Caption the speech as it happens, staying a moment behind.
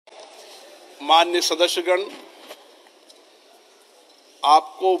माननीय सदस्यगण,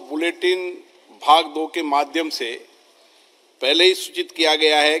 आपको बुलेटिन भाग 2 के माध्यम से पहले ही सूचित किया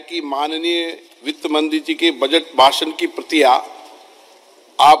गया है कि माननीय वित्त मंत्री जी के बजट भाषण की प्रतियां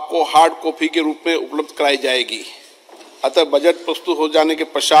आपको हार्ड कॉपी के रूप में उपलब्ध कराई जाएगी। अतः बजट प्रस्तुत हो जाने के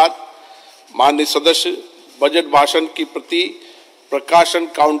पश्चात माननीय सदस्य बजट भाषण की प्रति प्रकाशन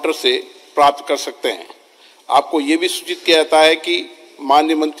काउंटर से प्राप्त कर सकते हैं। आपको ये भी सूचित किया जाता है कि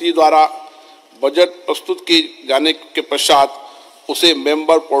माननीय मंत्री द्वारा बजट प्रस्तुत किए जाने के पश्चात उसे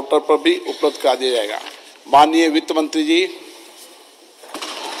मेंबर पोर्टल पर भी उपलब्ध करा दिया जाएगा। माननीय वित्त मंत्री जी।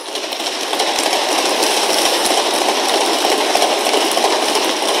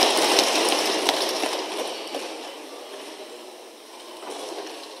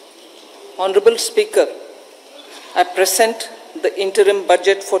 Honorable Speaker, I present the interim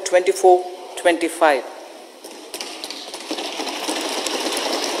budget for 24-25.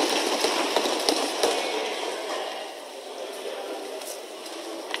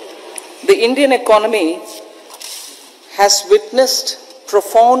 The Indian economy has witnessed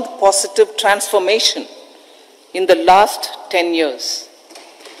profound positive transformation in the last 10 years.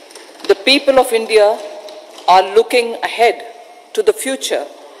 The people of India are looking ahead to the future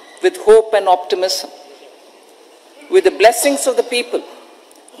with hope and optimism. With the blessings of the people,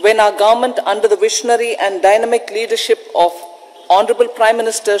 when our government under the visionary and dynamic leadership of Honorable Prime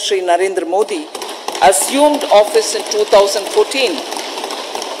Minister Shri Narendra Modi assumed office in 2014,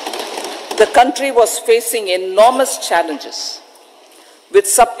 the country was facing enormous challenges. With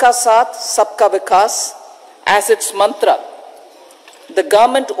Sabka Saath, Sabka Vikas as its mantra, the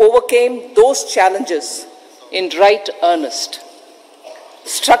government overcame those challenges in right earnest.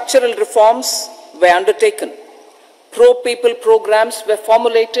 Structural reforms were undertaken. Pro-people programs were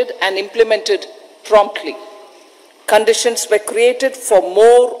formulated and implemented promptly. Conditions were created for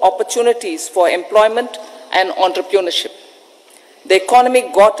more opportunities for employment and entrepreneurship. The economy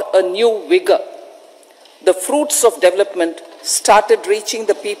got a new vigor. The fruits of development started reaching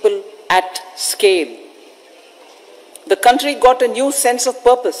the people at scale. The country got a new sense of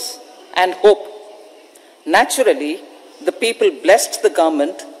purpose and hope. Naturally, the people blessed the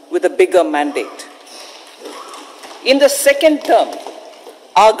government with a bigger mandate. In the second term,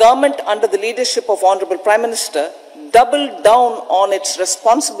 our government under the leadership of Honorable Prime Minister doubled down on its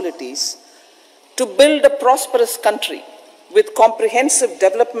responsibilities to build a prosperous country with comprehensive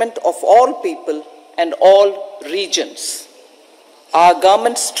development of all people and all regions. Our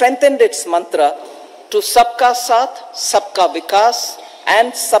government strengthened its mantra to Sabka Saath, Sabka Vikas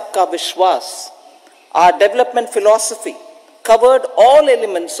and Sabka Vishwas. Our development philosophy covered all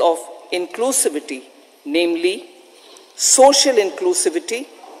elements of inclusivity, namely social inclusivity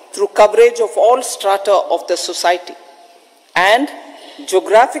through coverage of all strata of the society and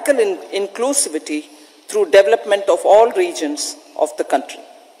geographical inclusivity through development of all regions of the country.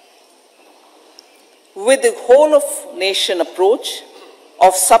 With the whole of nation approach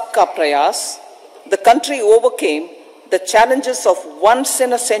of Sabka Prayas, the country overcame the challenges of once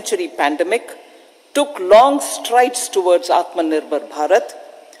in a century pandemic, took long strides towards Atmanirbhar Bharat,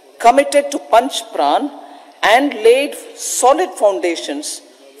 committed to Panch Pran, and laid solid foundations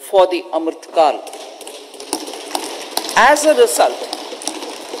for the Amrit Kal. As a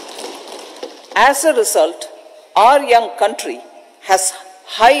result, our young country has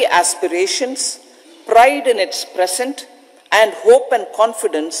high aspirations, pride in its present, and hope and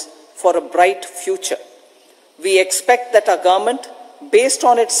confidence for a bright future. We expect that our government, based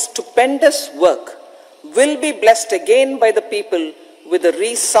on its stupendous work, will be blessed again by the people with a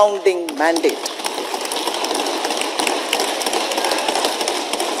resounding mandate.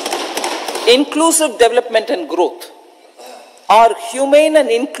 Inclusive development and growth. Our humane and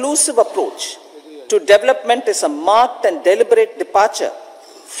inclusive approach to development is a marked and deliberate departure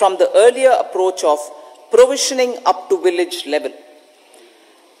from the earlier approach of provisioning up to village level.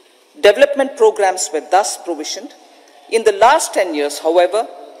 Development programs were thus provisioned. In the last 10 years, however,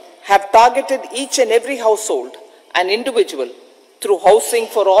 have targeted each and every household and individual through housing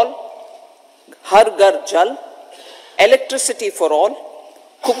for all, Har Ghar Jal, electricity for all,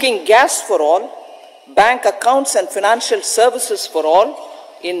 cooking gas for all, bank accounts and financial services for all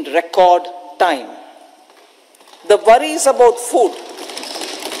in record time. The worries about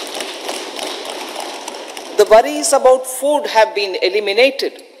food have been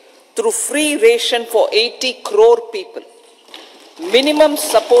eliminated through free ration for 80 crore people. Minimum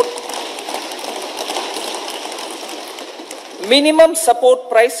support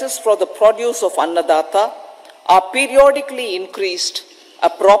prices for the produce of Annadata are periodically increased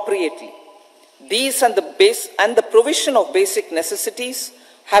appropriately. These and the provision of basic necessities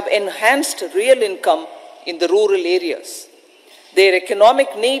have enhanced real income in the rural areas. Their economic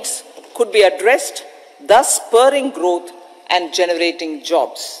needs could be addressed, thus spurring growth and generating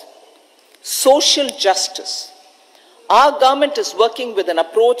jobs. Social justice. Our government is working with an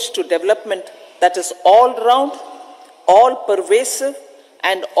approach to development that is all-round, all-pervasive,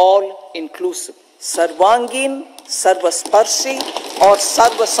 and all-inclusive. Sarvangin, Sarvasparshi, or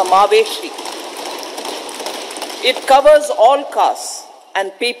Sarvasamaveshi. It covers all castes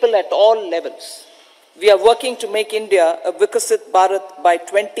and people at all levels. We are working to make India a Vikasit Bharat by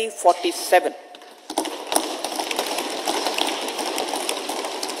 2047.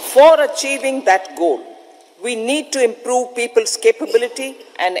 For achieving that goal, we need to improve people's capability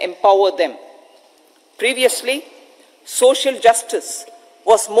and empower them. Previously, social justice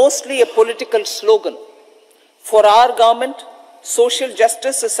was mostly a political slogan. For our government, social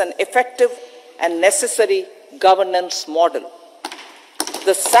justice is an effective and necessary governance model.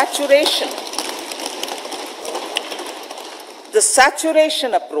 The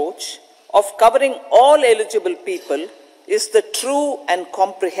saturation approach of covering all eligible people is the true and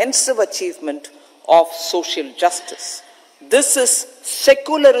comprehensive achievement of social justice. This is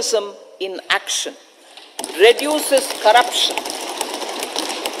secularism in action, reduces corruption,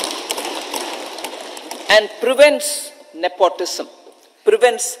 and prevents nepotism,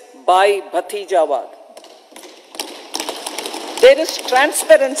 prevents Bhai Bhatijawad. There is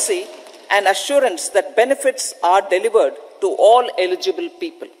transparency and assurance that benefits are delivered to all eligible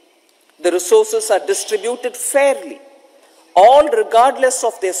people. The resources are distributed fairly. All, regardless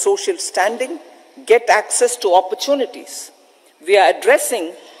of their social standing, get access to opportunities. We are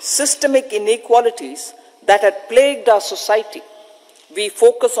addressing systemic inequalities that had plagued our society. We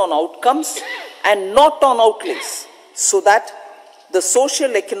focus on outcomes and not on outlays so that the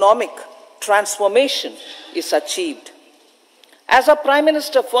social economic transformation is achieved. As our Prime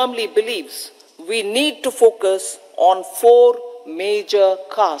Minister firmly believes, we need to focus on 4 major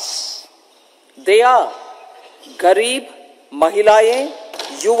castes. They are Garib, Mahilaye,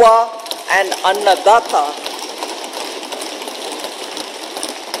 Yuva, and Annadata.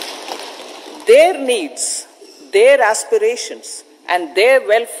 Their needs, their aspirations, and their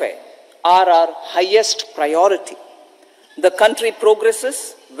welfare are our highest priority. The country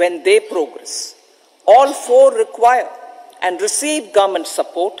progresses when they progress. All 4 require and receive government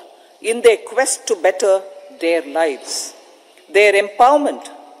support in their quest to better their lives. Their empowerment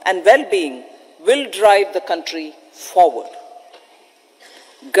and well-being will drive the country forward.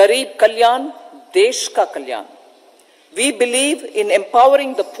 Garib Kalyan, Desh Ka Kalyan. We believe in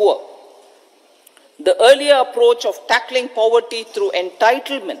empowering the poor. The earlier approach of tackling poverty through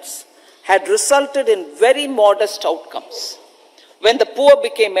entitlements had resulted in very modest outcomes. When the poor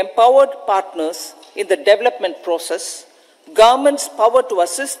became empowered partners in the development process, government's power to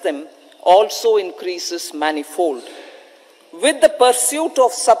assist them also increases manifold. With the pursuit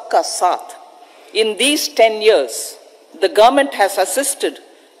of Sabka Saath, in these 10 years, the government has assisted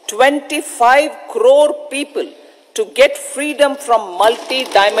 25 crore people to get freedom from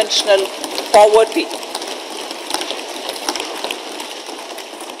multi-dimensional poverty.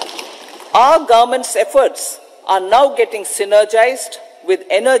 Our government's efforts are now getting synergized with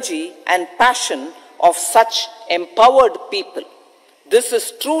energy and passion of such empowered people. This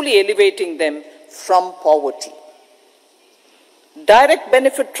is truly elevating them from poverty. Direct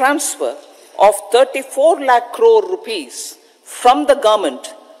benefit transfer of 34 lakh crore rupees from the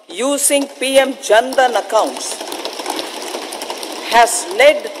government using PM Jan Dhan accounts has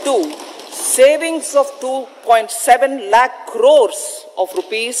led to savings of 2.7 lakh crores of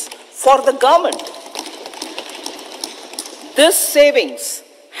rupees for the government. This savings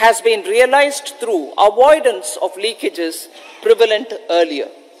has been realized through avoidance of leakages prevalent earlier.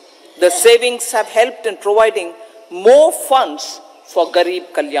 The savings have helped in providing more funds for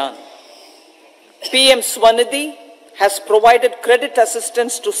Garib Kalyan. PM Swanidhi has provided credit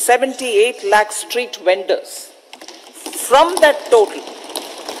assistance to 78 lakh street vendors. From that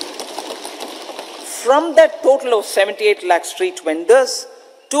total of 78 lakh street vendors,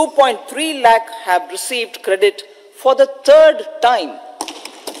 2.3 lakh have received credit for the 3rd time.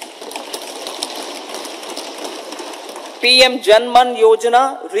 PM Janman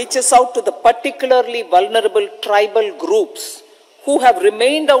Yojana reaches out to the particularly vulnerable tribal groups who have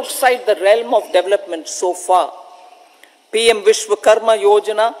remained outside the realm of development so far. PM Vishwakarma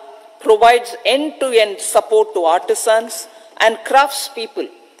Yojana provides end-to-end support to artisans and craftspeople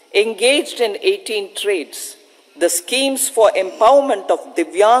engaged in 18 trades. The schemes for empowerment of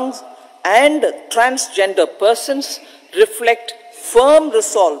Divyangs and transgender persons reflect firm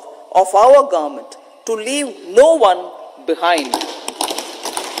resolve of our government to leave no one behind.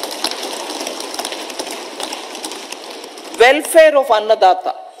 Welfare of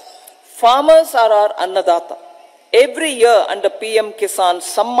Annadata. Farmers are our Annadata. Every year under PM Kisan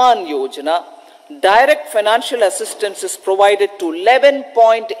Samman Yojana, direct financial assistance is provided to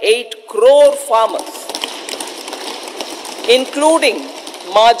 11.8 crore farmers, including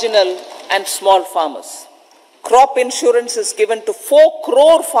marginal and small farmers. Crop insurance is given to 4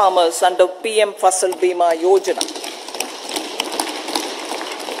 crore farmers under PM Fasal Bima Yojana.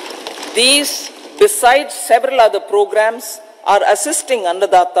 These, besides several other programs, are assisting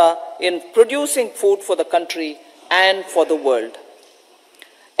Annadata in producing food for the country and for the world.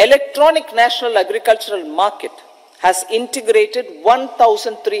 Electronic National Agricultural Market has integrated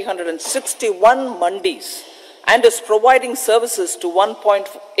 1,361 mandis and is providing services to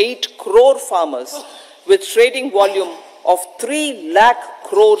 1.8 crore farmers with trading volume of 3 lakh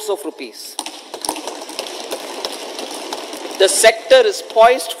crores of rupees. The sector is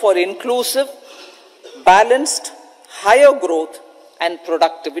poised for inclusive, balanced, higher growth and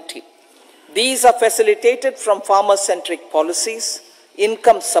productivity. These are facilitated from farmer-centric policies,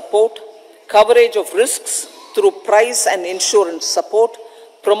 income support, coverage of risks through price and insurance support,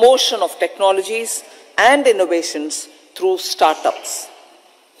 promotion of technologies and innovations through startups.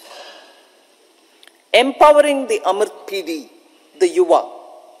 Empowering the Amrit PD, the Yuva.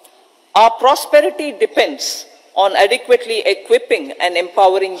 Our prosperity depends on adequately equipping and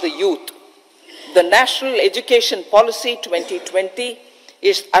empowering the youth. The National Education Policy 2020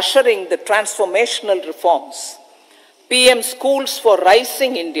 is ushering the transformational reforms. PM Schools for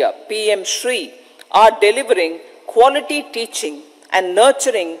Rising India, PM Shri, are delivering quality teaching and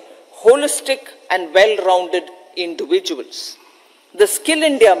nurturing holistic and well-rounded individuals. The Skill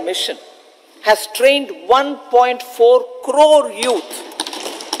India mission has trained 1.4 crore youth,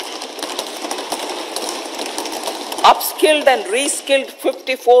 upskilled and reskilled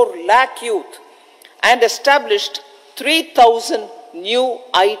 54 lakh youth, and established 3,000 new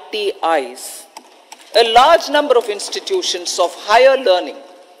ITIs. A large number of institutions of higher learning,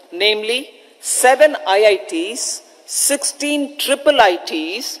 namely 7 IITs, 16 triple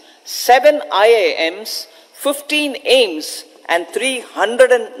ITs, 7 IIMs, 15 AIMS, and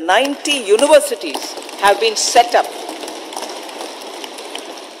 390 universities have been set up.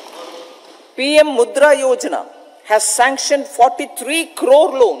 PM Mudra Yojana has sanctioned 43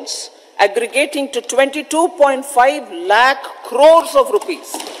 crore loans aggregating to 22.5 lakh crores of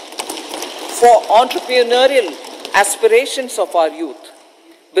rupees for entrepreneurial aspirations of our youth.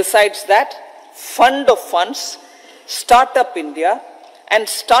 Besides that, Fund of Funds, Startup India, and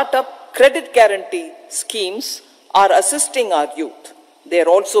Startup Credit Guarantee schemes are assisting our youth. They are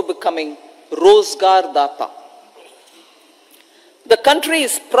also becoming Rozgar Data. The country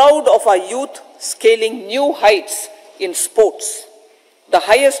is proud of our youth scaling new heights in sports. The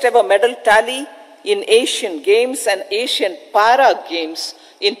highest ever medal tally in Asian Games and Asian Para Games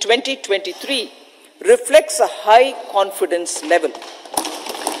in 2023 reflects a high confidence level.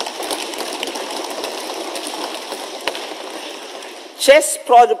 Chess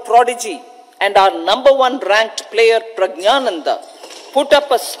prodigy and our #1 ranked player Pragnananda put up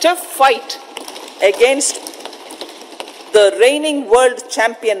a stiff fight against the reigning world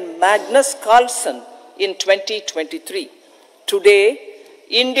champion Magnus Carlsen in 2023. Today,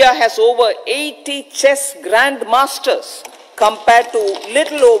 India has over 80 chess grandmasters compared to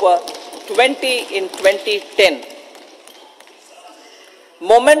little over 20 in 2010.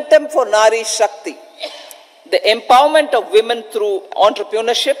 Momentum for Nari Shakti. The empowerment of women through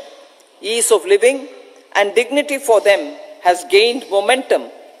entrepreneurship, ease of living, and dignity for them has gained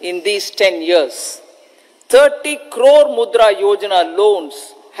momentum in these 10 years. 30 crore Mudra Yojana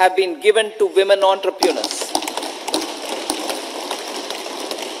loans have been given to women entrepreneurs.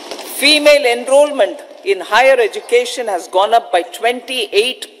 Female enrollment in higher education has gone up by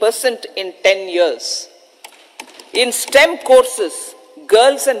 28% in 10 years. In STEM courses,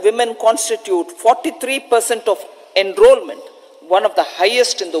 girls and women constitute 43% of enrollment, one of the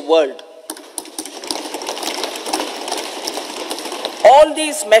highest in the world. All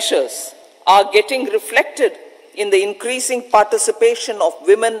these measures are getting reflected in the increasing participation of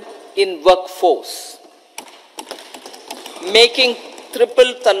women in workforce. Making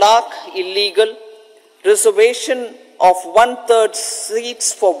triple talaq illegal, reservation of 1/3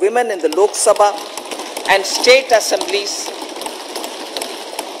 seats for women in the Lok Sabha and state assemblies,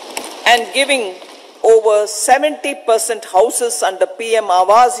 and giving over 70% houses under PM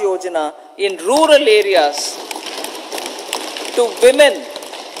Awas Yojana in rural areas to women,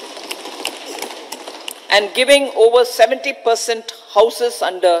 and giving over 70% houses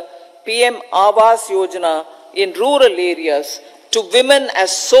under PM Awas Yojana in rural areas to women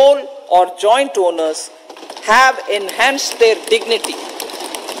as sole or joint owners have enhanced their dignity.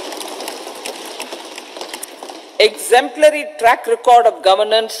 Exemplary track record of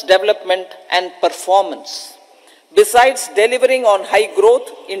governance, development, and performance. Besides delivering on high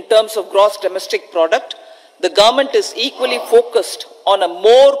growth in terms of gross domestic product, the government is equally focused on a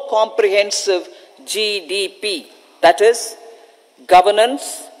more comprehensive GDP, that is,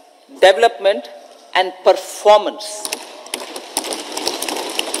 governance, development, and performance.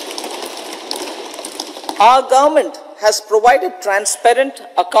 Our government has provided transparent,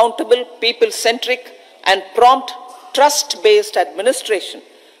 accountable, people-centric, and prompt, trust-based administration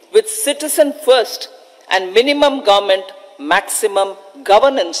with citizen-first and minimum government, maximum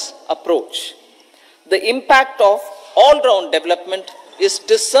governance approach. The impact of all-round development is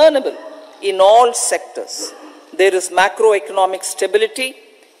discernible in all sectors. There is macroeconomic stability,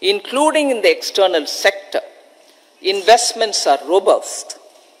 including in the external sector. Investments are robust.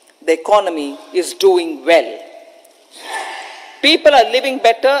 The economy is doing well. People are living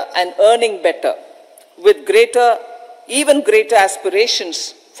better and earning better, with even greater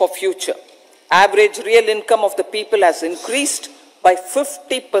aspirations for future. Average real income of the people has increased by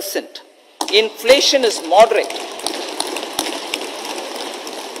 50%. Inflation is moderate.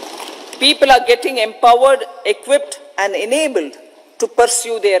 People are getting empowered, equipped, and enabled to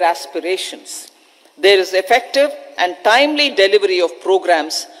pursue their aspirations. There is effective and timely delivery of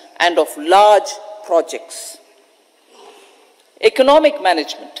programs and of large projects. Economic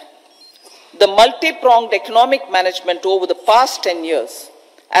management. The multi-pronged economic management over the past 10 years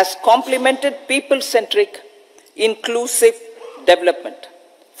has complemented people-centric, inclusive development.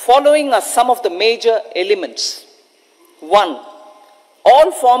 Following are some of the major elements. 1.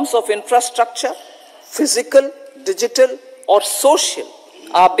 All forms of infrastructure, physical, digital, or social,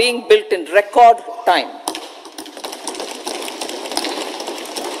 are being built in record time.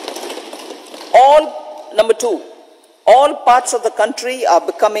 Number 2, all parts of the country are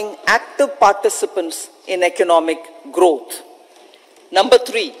becoming active participants in economic growth. Number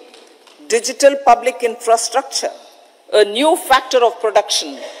 3, digital public infrastructure, a new factor of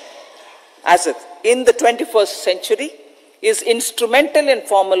production as if in the 21st century, is instrumental in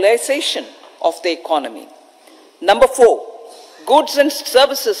formalization of the economy. Number 4, goods and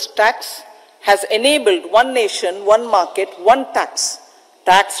services tax has enabled one nation, one market, one tax.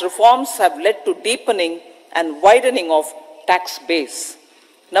 Tax reforms have led to deepening and widening of tax base.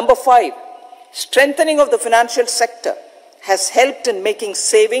 Number 5, strengthening of the financial sector has helped in making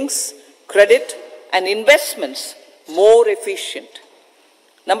savings, credit, and investments more efficient.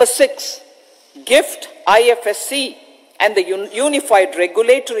 Number 6, GIFT, IFSC, and the Unified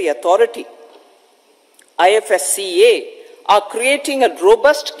Regulatory Authority, IFSCA, are creating a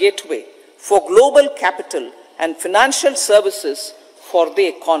robust gateway for global capital and financial services for the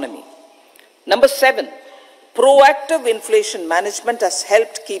economy. Number 7, proactive inflation management has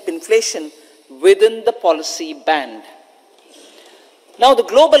helped keep inflation within the policy band. Now the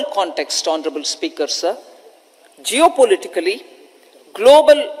global context, Honorable Speaker, sir. Geopolitically,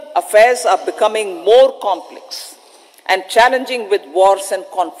 global affairs are becoming more complex and challenging with wars and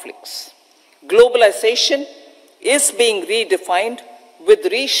conflicts. Globalization is being redefined with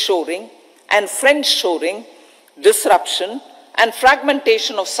reshoring and friendshoring, disruption and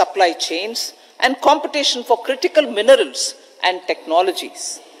fragmentation of supply chains, and competition for critical minerals and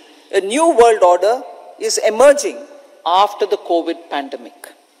technologies. A new world order is emerging after the COVID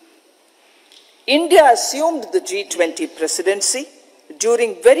pandemic. India assumed the G20 presidency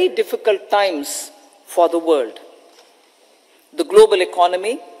during very difficult times for the world. The global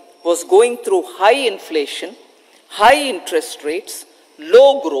economy was going through high inflation, high interest rates,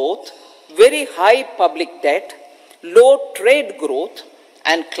 low growth, very high public debt, low trade growth,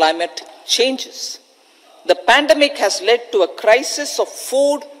 and climate changes. The pandemic has led to a crisis of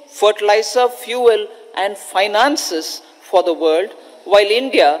food, fertilizer, fuel, and finances for the world, while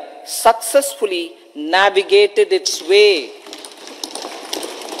India successfully navigated its way.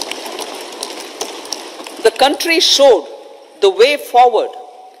 The country showed the way forward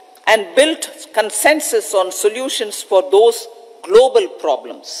and built consensus on solutions for those global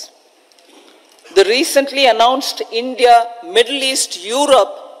problems. The recently announced India-Middle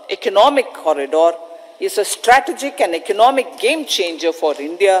East-Europe economic corridor is a strategic and economic game changer for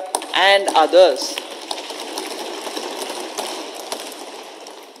India and others.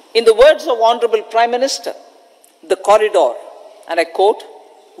 In the words of Honorable Prime Minister, the corridor, and I quote,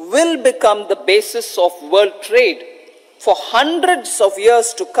 will become the basis of world trade for hundreds of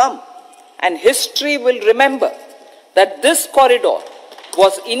years to come, and history will remember that this corridor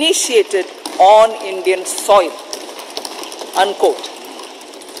was initiated on Indian soil, unquote.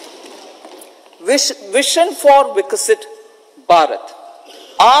 Vision for Vikasit Bharat.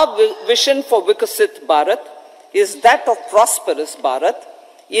 Our vision for Vikasit Bharat is that of prosperous Bharat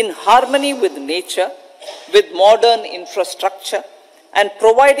in harmony with nature, with modern infrastructure, and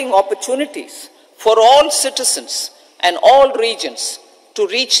providing opportunities for all citizens and all regions to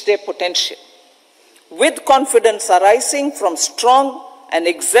reach their potential. With confidence arising from strong and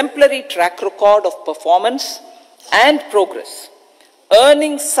exemplary track record of performance and progress,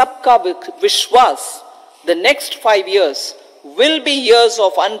 earning Sabka Vishwas, the next 5 years will be years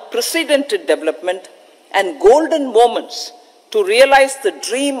of unprecedented development and golden moments to realize the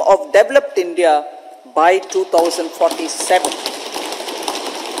dream of developed India by 2047.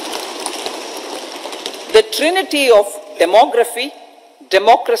 The trinity of demography,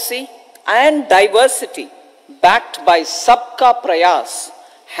 democracy, and diversity backed by Sabka Prayas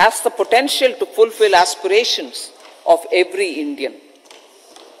has the potential to fulfill aspirations of every Indian.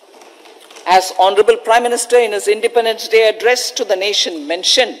 As Honorable Prime Minister in his Independence Day address to the nation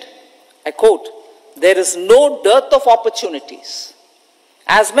mentioned, I quote, "There is no dearth of opportunities,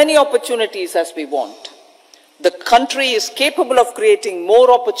 as many opportunities as we want. The country is capable of creating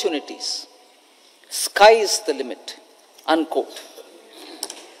more opportunities. Sky is the limit," unquote.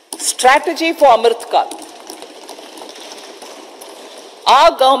 Strategy for Amrit Kal.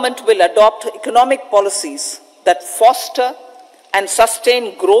 Our government will adopt economic policies that foster and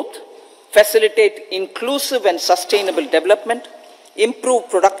sustain growth, facilitate inclusive and sustainable development, improve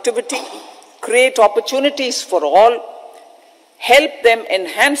productivity, create opportunities for all, help them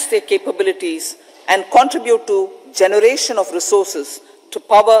enhance their capabilities, and contribute to generation of resources to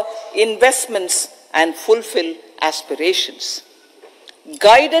power investments and fulfill aspirations.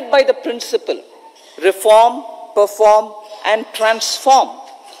 Guided by the principle, reform, perform, and transform,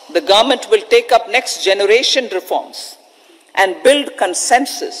 the government will take up next generation reforms and build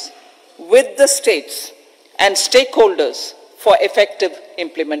consensus with the states and stakeholders for effective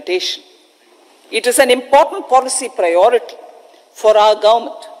implementation. It is an important policy priority for our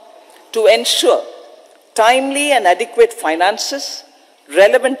government to ensure timely and adequate finances,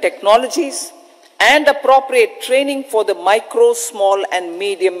 relevant technologies, and appropriate training for the micro, small, and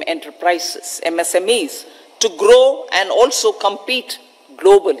medium enterprises, MSMEs, to grow and also compete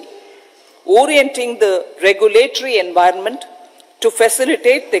globally. Orienting the regulatory environment to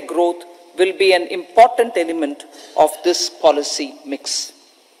facilitate their growth will be an important element of this policy mix.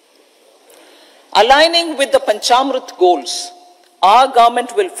 Aligning with the Panchamrit goals, our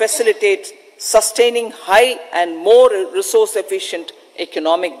government will facilitate sustaining high and more resource-efficient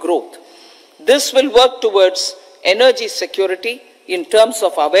economic growth. This will work towards energy security in terms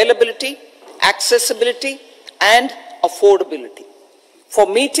of availability, accessibility, and affordability. For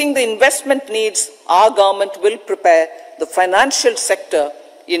meeting the investment needs, our government will prepare the financial sector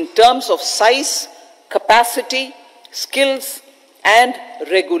in terms of size, capacity, skills, and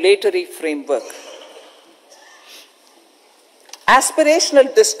regulatory framework.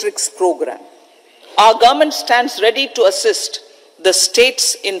 Aspirational Districts Program. Our government stands ready to assist the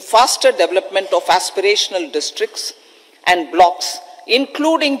states in faster development of aspirational districts and blocks,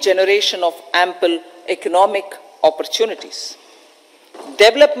 including generation of ample economic opportunities.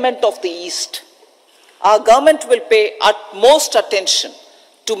 Development of the East. Our government will pay utmost attention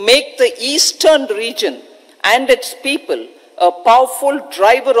to make the eastern region and its people a powerful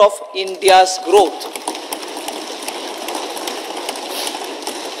driver of India's growth.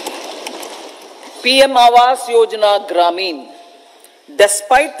 PM Awas Yojana Gramin.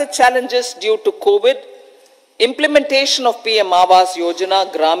 Despite the challenges due to COVID, implementation of PM Awas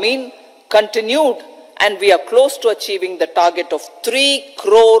Yojana Gramin continued, and we are close to achieving the target of 3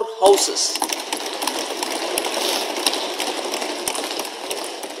 crore houses.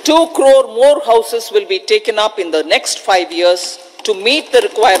 2 crore more houses will be taken up in the next 5 years to meet the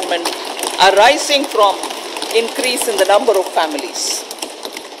requirement arising from increase in the number of families.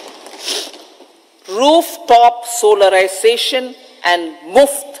 Rooftop solarization and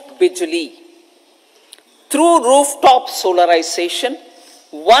Muft Bijli. Through rooftop solarization,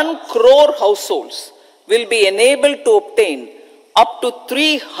 1 crore households will be enabled to obtain up to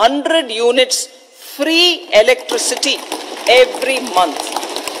 300 units free electricity every month.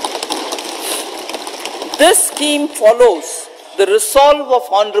 This scheme follows the resolve of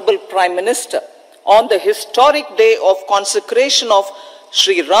Honorable Prime Minister on the historic day of consecration of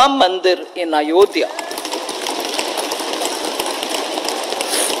Sri Ram Mandir in Ayodhya.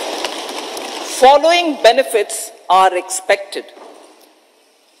 Following benefits are expected.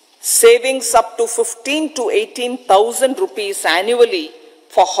 Savings up to 15 to 18,000 rupees annually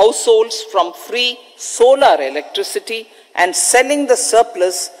for households from free solar electricity and selling the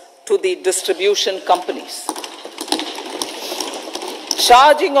surplus to to the distribution companies.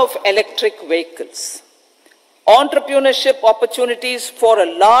 Charging of electric vehicles. Entrepreneurship opportunities for a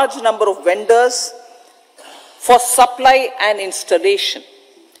large number of vendors for supply and installation.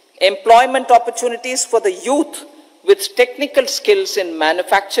 Employment opportunities for the youth with technical skills in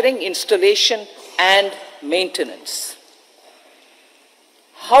manufacturing, installation, and maintenance.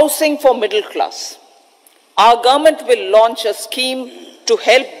 Housing for middle class. Our government will launch a scheme to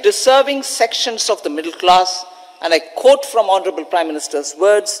help deserving sections of the middle class, and I quote from Honorable Prime Minister's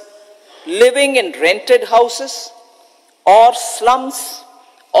words, living in rented houses or slums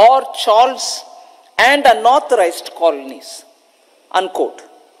or chawls and unauthorized colonies, unquote,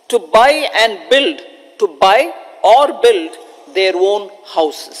 to buy or build their own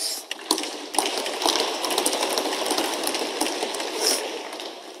houses.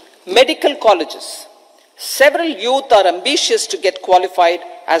 Medical colleges. Several youth are ambitious to get qualified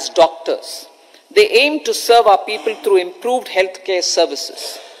as doctors. They aim to serve our people through improved healthcare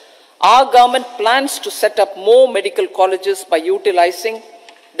services. Our government plans to set up more medical colleges by utilizing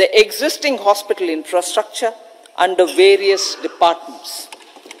the existing hospital infrastructure under various departments.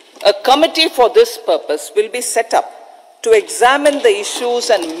 A committee for this purpose will be set up to examine the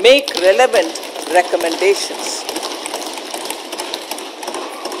issues and make relevant recommendations.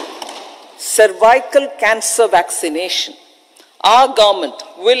 Cervical cancer vaccination. Our government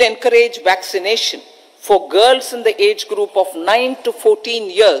will encourage vaccination for girls in the age group of 9 to 14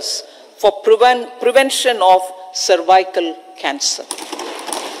 years for prevention of cervical cancer.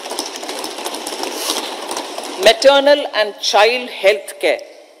 Maternal and child health care.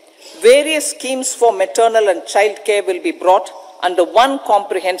 Various schemes for maternal and child care will be brought under one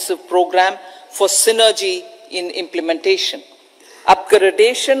comprehensive program for synergy in implementation.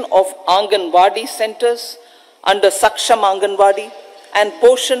 Upgradation of Anganwadi centers under Saksham Anganwadi and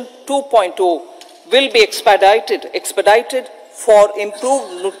Poshan 2.0 will be expedited for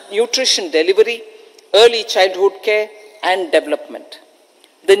improved nutrition delivery, early childhood care and development.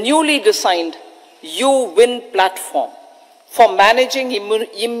 The newly designed U-Win platform for managing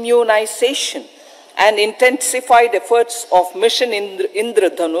immunization and intensified efforts of Mission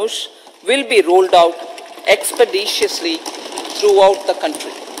Indradhanush will be rolled out expeditiously throughout the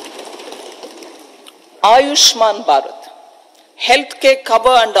country. Ayushman Bharat. Healthcare cover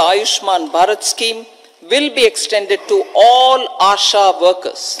under Ayushman Bharat scheme will be extended to all ASHA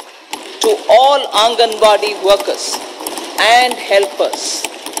workers, to all Anganwadi workers and helpers.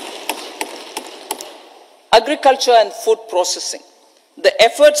 Agriculture and food processing. The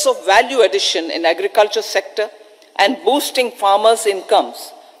efforts of value addition in agriculture sector and boosting farmers'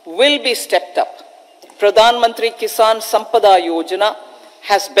 incomes will be stepped up. Pradhan Mantri Kisan Sampada Yojana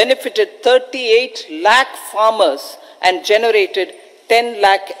has benefited 38 lakh farmers and generated 10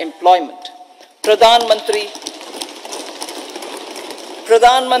 lakh employment. Pradhan Mantri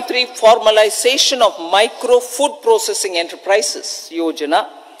formalization of micro food processing enterprises Yojana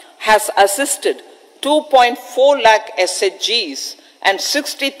has assisted 2.4 lakh SHGs and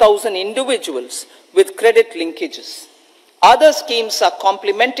 60,000 individuals with credit linkages. Other schemes are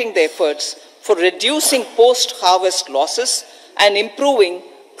complementing the efforts for reducing post-harvest losses and improving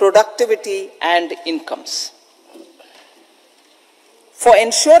productivity and incomes. For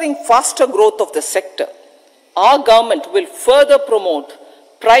ensuring faster growth of the sector, our government will further promote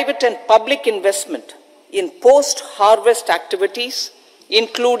private and public investment in post-harvest activities,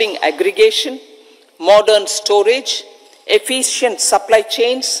 including aggregation, modern storage, efficient supply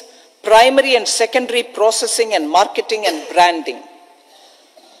chains, primary and secondary processing and marketing and branding.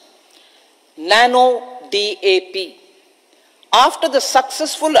 Nano DAP. After the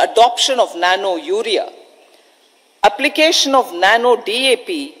successful adoption of nano urea, application of nano DAP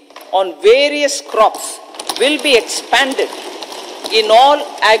on various crops will be expanded in all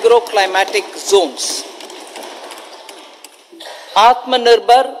agroclimatic zones.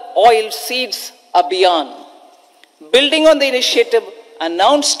 Atmanirbhar Oilseeds Abhiyan. Building on the initiative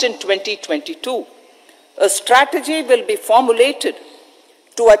announced in 2022, a strategy will be formulated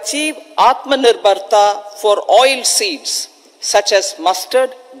to achieve Atmanirbharta for oil seeds such as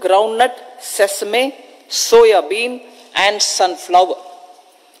mustard, groundnut, sesame, soya bean and sunflower.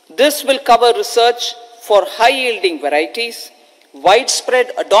 This will cover research for high-yielding varieties,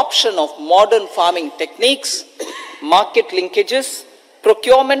 widespread adoption of modern farming techniques, market linkages,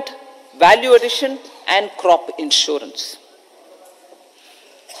 procurement, value addition and crop insurance.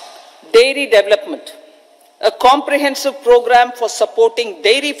 Dairy development. A comprehensive program for supporting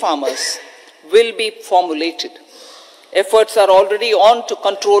dairy farmers will be formulated. Efforts are already on to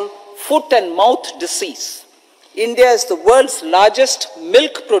control foot and mouth disease, India is the world's largest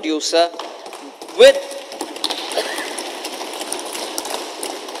milk producer with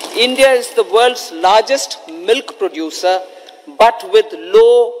India is the world's largest milk producer, but with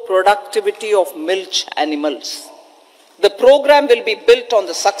low productivity of milch animals. The program will be built on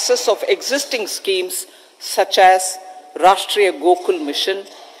the success of existing schemes such as Rashtriya Gokul Mission,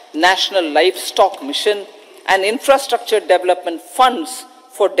 National Livestock Mission, and infrastructure development funds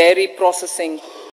for dairy processing